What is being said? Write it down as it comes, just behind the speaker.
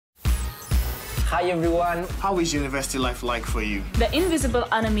Hi everyone. How is university life like for you? The invisible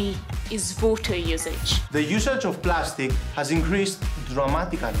enemy is water usage. The usage of plastic has increased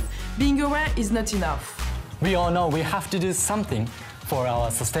dramatically. Being aware is not enough. We all know we have to do something for our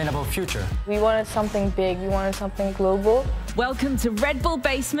sustainable future. We wanted something big, we wanted something global. Welcome to Red Bull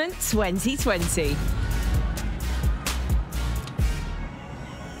Basement 2020.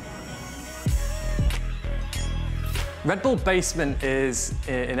 Red Bull Basement is,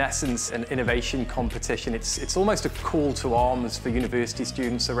 in essence, an innovation competition. It's almost a call to arms for university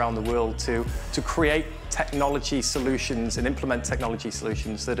students around the world to create technology solutions and implement technology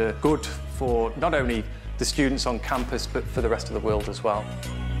solutions that are good for not only the students on campus, but for the rest of the world as well.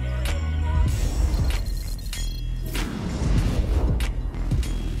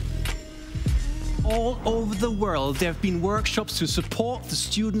 All over the world, there have been workshops to support the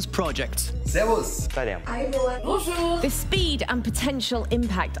students' projects. Servus. Bonjour. The speed and potential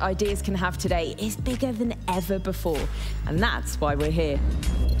impact ideas can have today is bigger than ever before, and that's why we're here.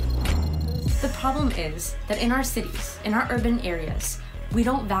 The problem is that in our cities, in our urban areas, we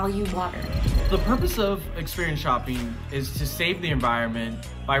don't value water. The purpose of experience shopping is to save the environment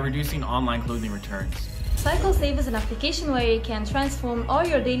by reducing online clothing returns. CycleSave is an application where you can transform all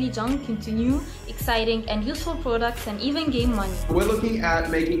your daily junk into new, exciting and useful products and even gain money. We're looking at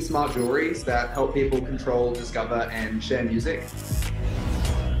making smart jewelries that help people control, discover and share music.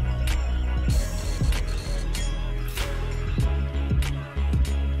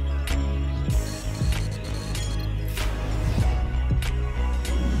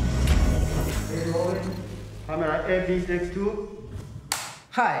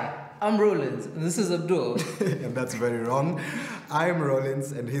 Hi, I'm Rollins, and this is Abdul. And that's very wrong. I'm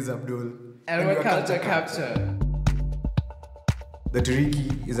Rollins, and he's Abdul. And we're Culture Capture. The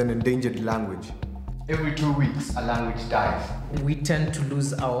Turiki is an endangered language. Every 2 weeks, a language dies. We tend to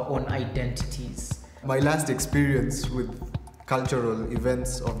lose our own identities. My last experience with cultural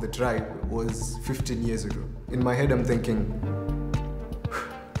events of the tribe was 15 years ago. In my head, I'm thinking,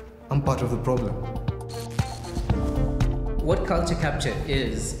 I'm part of the problem. What Culture Capture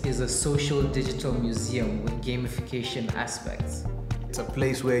is a social digital museum with gamification aspects. It's a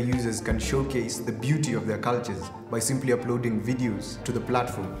place where users can showcase the beauty of their cultures by simply uploading videos to the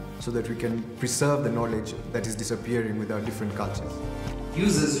platform so that we can preserve the knowledge that is disappearing with our different cultures.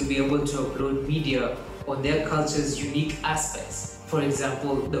 Users will be able to upload media on their culture's unique aspects. For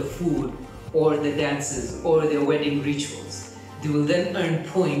example, the food, or the dances, or their wedding rituals. They will then earn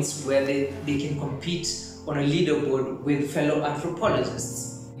points where they can compete on a leaderboard with fellow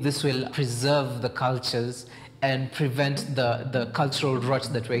anthropologists. This will preserve the cultures and prevent the cultural rot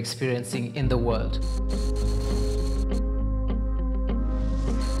that we're experiencing in the world.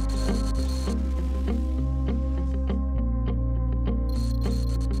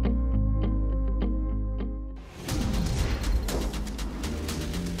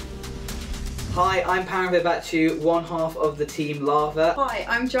 Hi, I'm Paramveer Bachu, one half of the team Lava. Hi,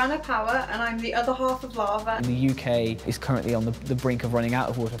 I'm Joanna Power and I'm the other half of Lava. The UK is currently on the brink of running out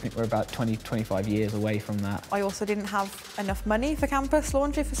of water. I think we're about 20-25 years away from that. I also didn't have enough money for campus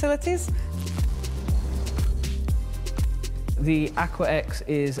laundry facilities. The AquaX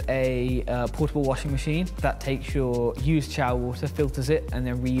is a portable washing machine that takes your used shower water, filters it and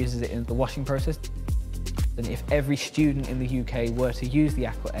then reuses it in the washing process. And if every student in the UK were to use the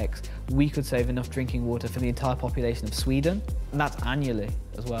AquaX, we could save enough drinking water for the entire population of Sweden, and that's annually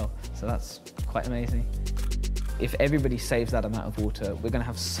as well, so that's quite amazing. If everybody saves that amount of water, we're going to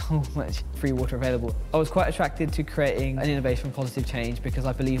have so much free water available. I was quite attracted to creating an innovation for positive change because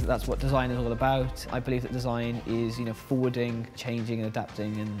I believe that that's what design is all about. I believe that design is, forwarding, changing and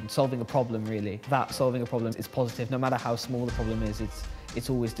adapting and solving a problem, really. That solving a problem is positive. No matter how small the problem is, it's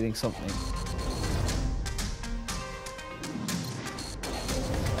always doing something.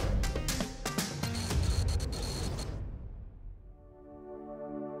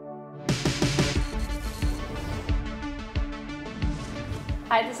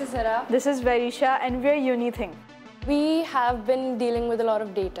 Hi, this is Hira. This is Varisha, and we're Unithing. We have been dealing with a lot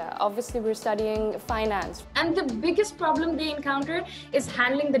of data. Obviously, we're studying finance. And the biggest problem they encounter is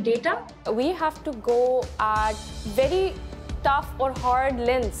handling the data. We have to go at very tough or hard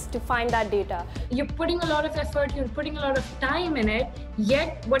lengths to find that data. You're putting a lot of effort, you're putting a lot of time in it,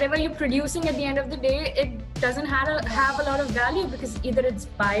 yet whatever you're producing at the end of the day, it doesn't have a lot of value because either it's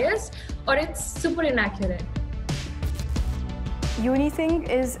biased or it's super inaccurate. Unithing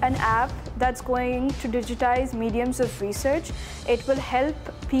is an app that's going to digitize mediums of research. It will help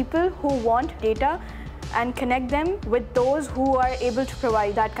people who want data and connect them with those who are able to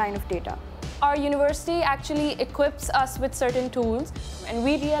provide that kind of data. Our university actually equips us with certain tools, and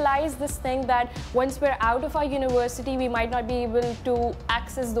we realize this thing that once we're out of our university, we might not be able to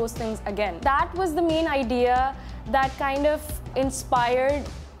access those things again. That was the main idea that kind of inspired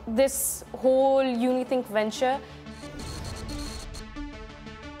this whole UniThink venture.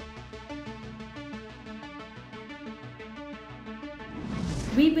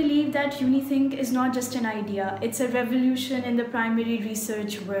 We believe that UniThink is not just an idea, it's a revolution in the primary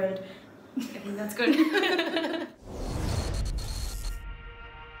research world. I think that's good.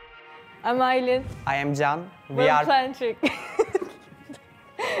 I'm Aylin. I am Jan. We're Plantric.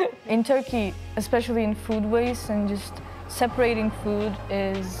 In Turkey, especially in food waste and just separating food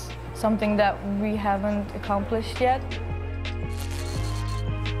is something that we haven't accomplished yet.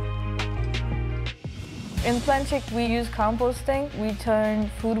 In Plantric, we use composting. We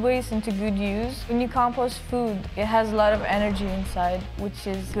turn food waste into good use. When you compost food, it has a lot of energy inside, which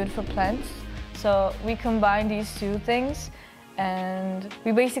is good for plants. So we combine these two things, and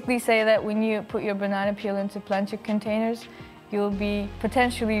we basically say that when you put your banana peel into Plantric containers, you'll be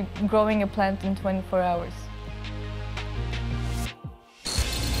potentially growing a plant in 24 hours.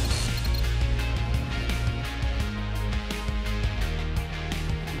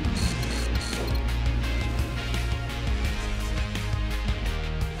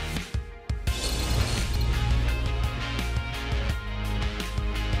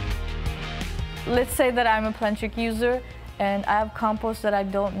 Let's say that I'm a Plantric user and I have compost that I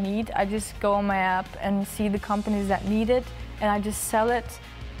don't need. I just go on my app and see the companies that need it, and I just sell it,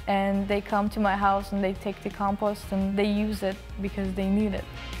 and they come to my house and they take the compost and they use it because they need it.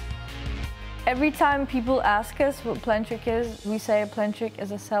 Every time people ask us what Plantric is, we say Plantric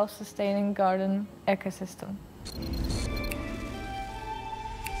is a self-sustaining garden ecosystem.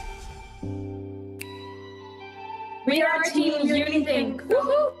 We are Team UniThink.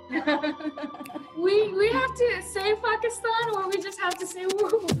 Woohoo! we have to say Pakistan, or we just have to say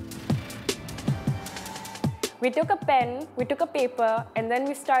woohoo? We took a pen, we took a paper, and then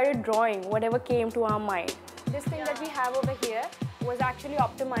we started drawing whatever came to our mind. This thing that we have over here was actually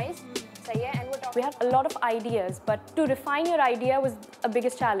optimized. Syed, and we had a lot of ideas, but to refine your idea was the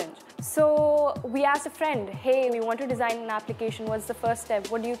biggest challenge. So we asked a friend, hey, we want to design an application. What's the first step?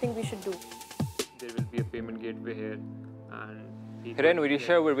 What do you think we should do? There will be a payment gateway here, and Hira and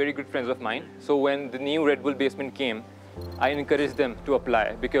Virisha were very good friends of mine. So when the new Red Bull basement came, I encouraged them to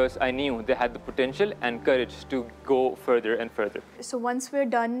apply because I knew they had the potential and courage to go further and further. So once we're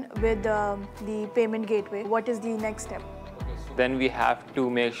done with the payment gateway, what is the next step? Then we have to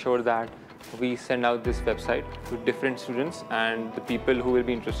make sure that we send out this website to different students and the people who will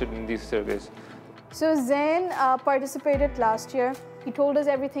be interested in these surveys. So Zain participated last year. He told us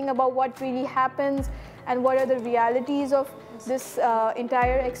everything about what really happens and what are the realities of this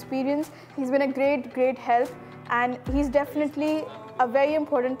entire experience. He's been a great help, and he's definitely a very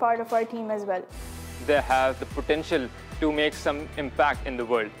important part of our team as well. They have the potential to make some impact in the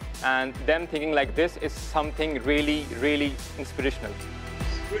world, and them thinking like this is something really inspirational.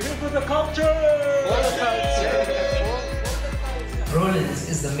 We're here for the culture! Rollins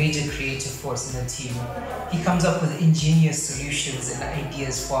is the major creative force in the team. He comes up with ingenious solutions and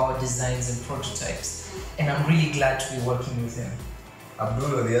ideas for our designs and prototypes, and I'm really glad to be working with him.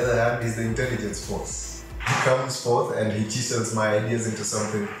 Abdul, on the other hand, is the intelligence force. He comes forth and he chisels my ideas into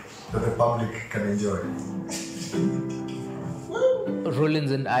something that the public can enjoy.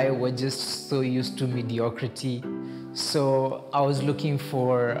 Rollins and I were just so used to mediocrity. So I was looking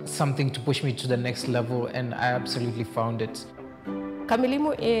for something to push me to the next level, and I absolutely found it.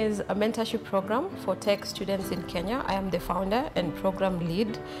 Kamilimu is a mentorship program for tech students in Kenya. I am the founder and program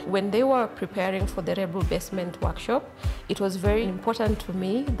lead. When they were preparing for the Red Bull Basement workshop, it was very important to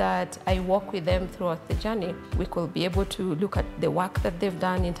me that I walk with them throughout the journey. We could be able to look at the work that they've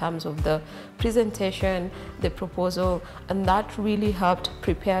done in terms of the presentation, the proposal, and that really helped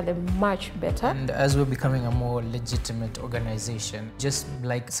prepare them much better. And as we're becoming a more legitimate organization, just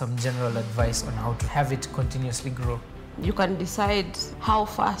like some general advice on how to have it continuously grow. You can decide how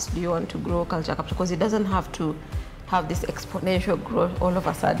fast do you want to grow Culture Capital, because it doesn't have to have this exponential growth all of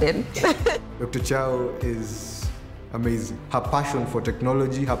a sudden. Dr. Chow is amazing. Her passion for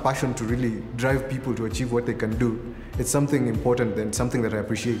technology, her passion to really drive people to achieve what they can do, it's something important and something that I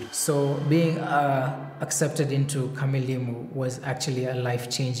appreciate. So being accepted into Kamilimu was actually a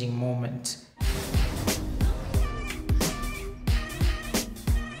life-changing moment.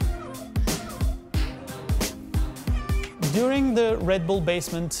 During the Red Bull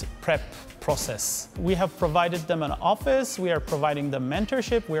basement prep process, we have provided them an office, we are providing them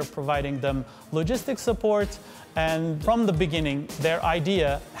mentorship, we are providing them logistics support, and from the beginning, their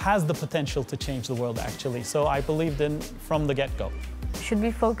idea has the potential to change the world, actually. So I believed in from the get-go. Should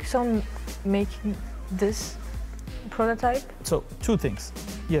we focus on making this prototype? So, two things.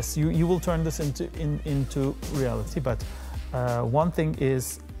 Yes, you will turn this into reality, but one thing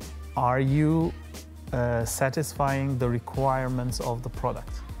is, are you satisfying the requirements of the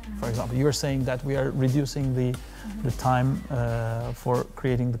product? For example, you're saying that we are reducing the time for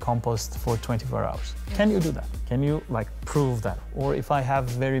creating the compost for 24 hours. Can you do that? Can you prove that? Or if I have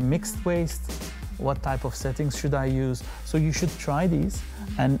very mixed waste, what type of settings should I use? So you should try these,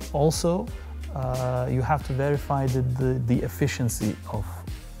 and also you have to verify the efficiency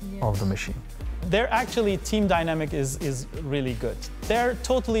of the machine. Their actually team dynamic is really good. They're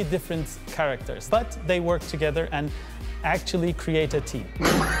totally different characters, but they work together and actually create a team.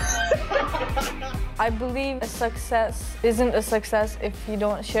 I believe a success isn't a success if you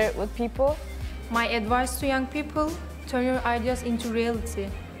don't share it with people. My advice to young people, turn your ideas into reality.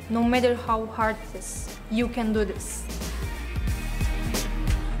 No matter how hard it is, you can do this.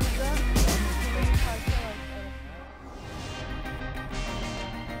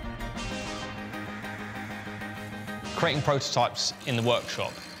 Creating prototypes in the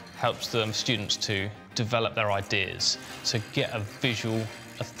workshop helps the students to develop their ideas, to get a visual,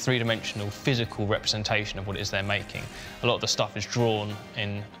 a three-dimensional, physical representation of what it is they're making. A lot of the stuff is drawn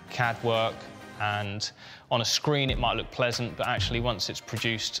in CAD work, and on a screen it might look pleasant, but actually once it's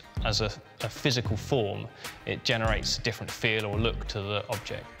produced as a physical form, it generates a different feel or look to the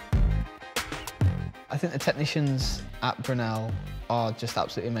object. I think the technicians at Brunel are just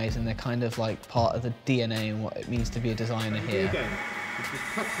absolutely amazing. They're kind of like part of the DNA and what it means to be a designer here. Again, just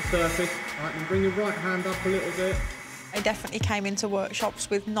touch the surface, right, and bring your right hand up a little bit. I definitely came into workshops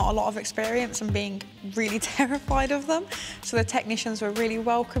with not a lot of experience and being really terrified of them. So the technicians were really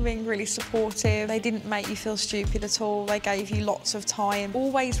welcoming, really supportive. They didn't make you feel stupid at all. They gave you lots of time,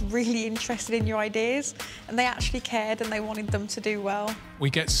 always really interested in your ideas, and they actually cared and they wanted them to do well. We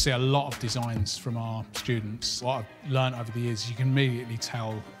get to see a lot of designs from our students. What I've learned over the years, you can immediately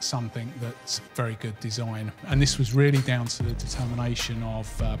tell something that's very good design. And this was really down to the determination of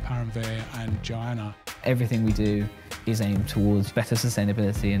Paramveer and Joanna. Everything we do is aimed towards better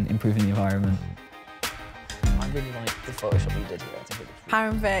sustainability and improving the environment. I really like the Photoshop you did here. I think it looks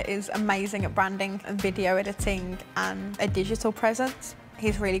Paramveer is amazing at branding and video editing and a digital presence.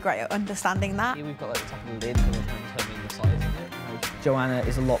 He's really great at understanding that. Here we've got like the top of the lid because we're trying to determine the size of it. Joanna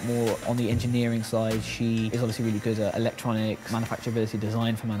is a lot more on the engineering side. She is obviously really good at electronics, manufacturability,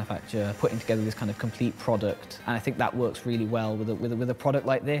 design for manufacture, putting together this kind of complete product. And I think that works really well with a product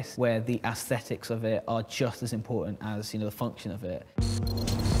like this, where the aesthetics of it are just as important as, the function of it.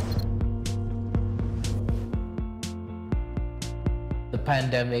 The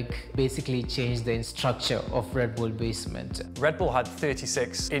pandemic basically changed the structure of Red Bull Basement. Red Bull had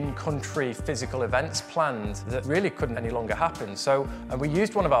 36 in-country physical events planned that really couldn't any longer happen. So we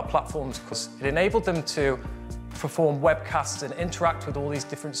used one of our platforms because it enabled them to perform webcasts and interact with all these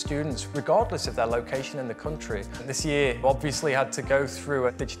different students, regardless of their location in the country. This year, obviously, had to go through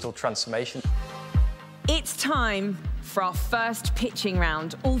a digital transformation. It's time for our first pitching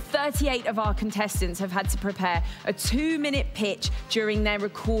round. All 38 of our contestants have had to prepare a 2-minute pitch during their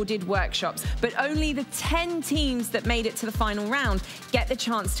recorded workshops, but only the 10 teams that made it to the final round get the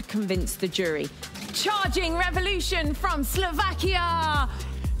chance to convince the jury. Charging Revolution from Slovakia.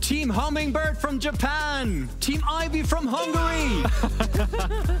 Team Hummingbird from Japan. Team Ivy from Hungary.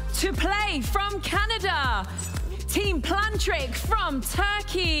 To Play from Canada. Team Plantric from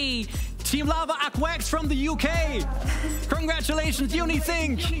Turkey. Team Lava Aquex from the UK. Congratulations,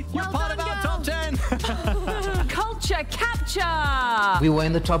 UniThink. You're part of our top 10. Culture Capture. We were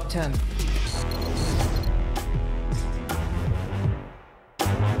in the top 10.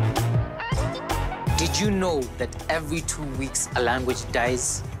 Did you know that every 2 weeks a language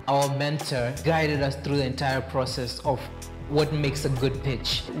dies? Our mentor guided us through the entire process of what makes a good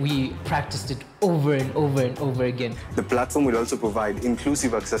pitch. We practiced it over and over and over again. The platform will also provide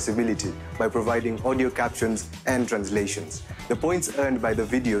inclusive accessibility by providing audio captions and translations. The points earned by the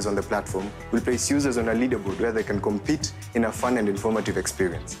videos on the platform will place users on a leaderboard where they can compete in a fun and informative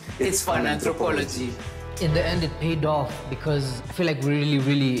experience. It's fun anthropology. In the end, it paid off because I feel like we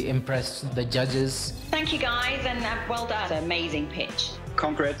really impressed the judges. Thank you guys, and well done. It's an amazing pitch.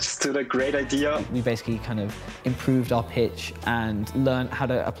 Congrats to the great idea. We basically kind of improved our pitch and learned how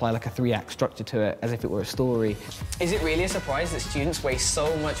to apply like a 3-act structure to it as if it were a story. Is it really a surprise that students waste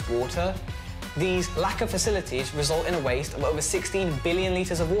so much water These lack of facilities result in a waste of over 16 billion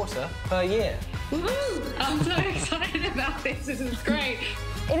litres of water per year. Woo! I'm so excited about this. This is great.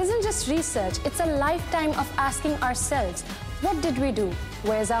 It isn't just research, it's a lifetime of asking ourselves, what did we do?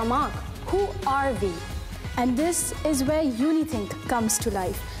 Where's our mark? Who are we? And this is where UniThink comes to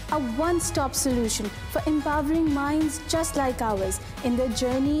life, a one-stop solution for empowering minds just like ours in their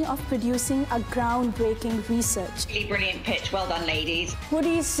journey of producing a groundbreaking research. Really brilliant pitch. Well done, ladies. What do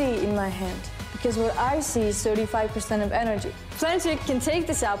you see in my hand? Because what I see is 35% of energy. Plantic can take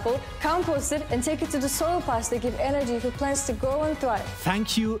this apple, compost it, and take it to the soil past to give energy for plants to grow and thrive.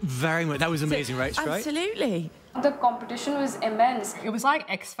 Thank you very much. That was amazing, Rach, right? Absolutely. The competition was immense. It was like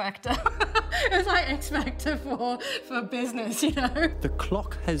X Factor. It was like X Factor for business, you know. The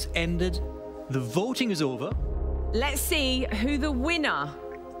clock has ended. The voting is over. Let's see who the winner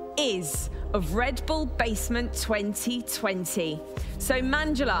is of Red Bull Basement 2020. So,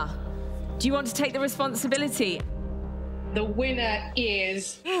 Manjula, do you want to take the responsibility? The winner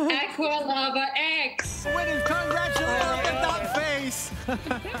is Aqua Lava X. Winners, congratulations! Look at that face!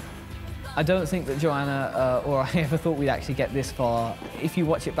 I don't think that Joanna or I ever thought we'd actually get this far. If you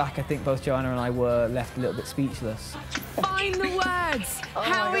watch it back, I think both Joanna and I were left a little bit speechless. Find the words.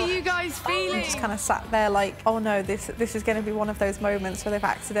 How are you guys feeling? I just kind of sat there like, oh no, this is going to be one of those moments where they've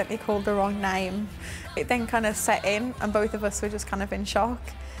accidentally called the wrong name. It then kind of set in, and both of us were just kind of in shock.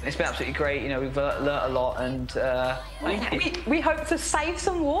 It's been absolutely great. You know, we've learnt a lot, and we hope to save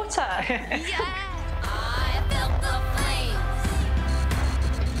some water.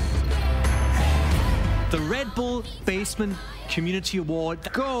 The Red Bull Basement Community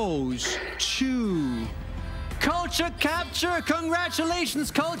Award goes to Culture Capture.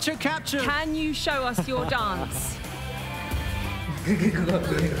 Congratulations, Culture Capture. Can you show us your dance?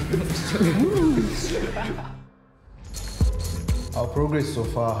 Our progress so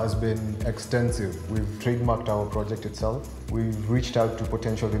far has been extensive. We've trademarked our project itself. We've reached out to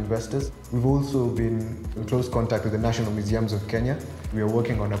potential investors. We've also been in close contact with the National Museums of Kenya. We are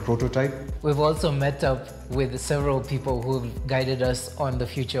working on a prototype. We've also met up with several people who've guided us on the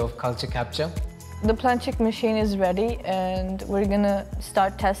future of culture capture. The Plantic machine is ready and we're gonna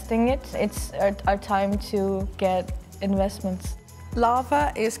start testing it. It's our time to get investments.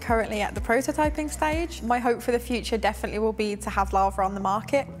 Lava is currently at the prototyping stage. My hope for the future definitely will be to have lava on the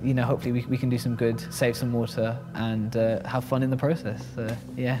market. You know, hopefully we can do some good, save some water, and have fun in the process.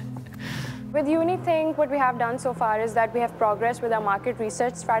 Yeah. With UniThink, what we have done so far is that we have progressed with our market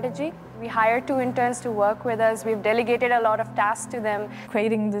research strategy. We hired 2 interns to work with us. We've delegated a lot of tasks to them.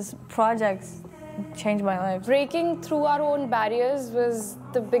 Creating this project changed my life. Breaking through our own barriers was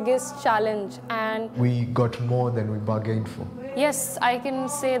the biggest challenge, and We got more than we bargained for. yes, I can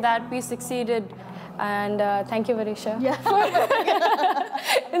say that we succeeded. And thank you, Varisha,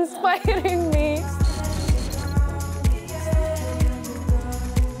 for inspiring me.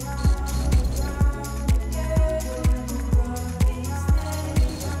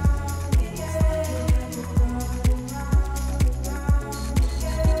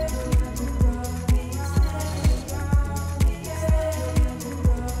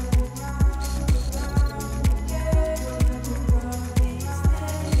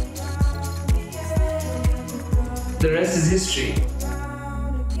 The rest is history.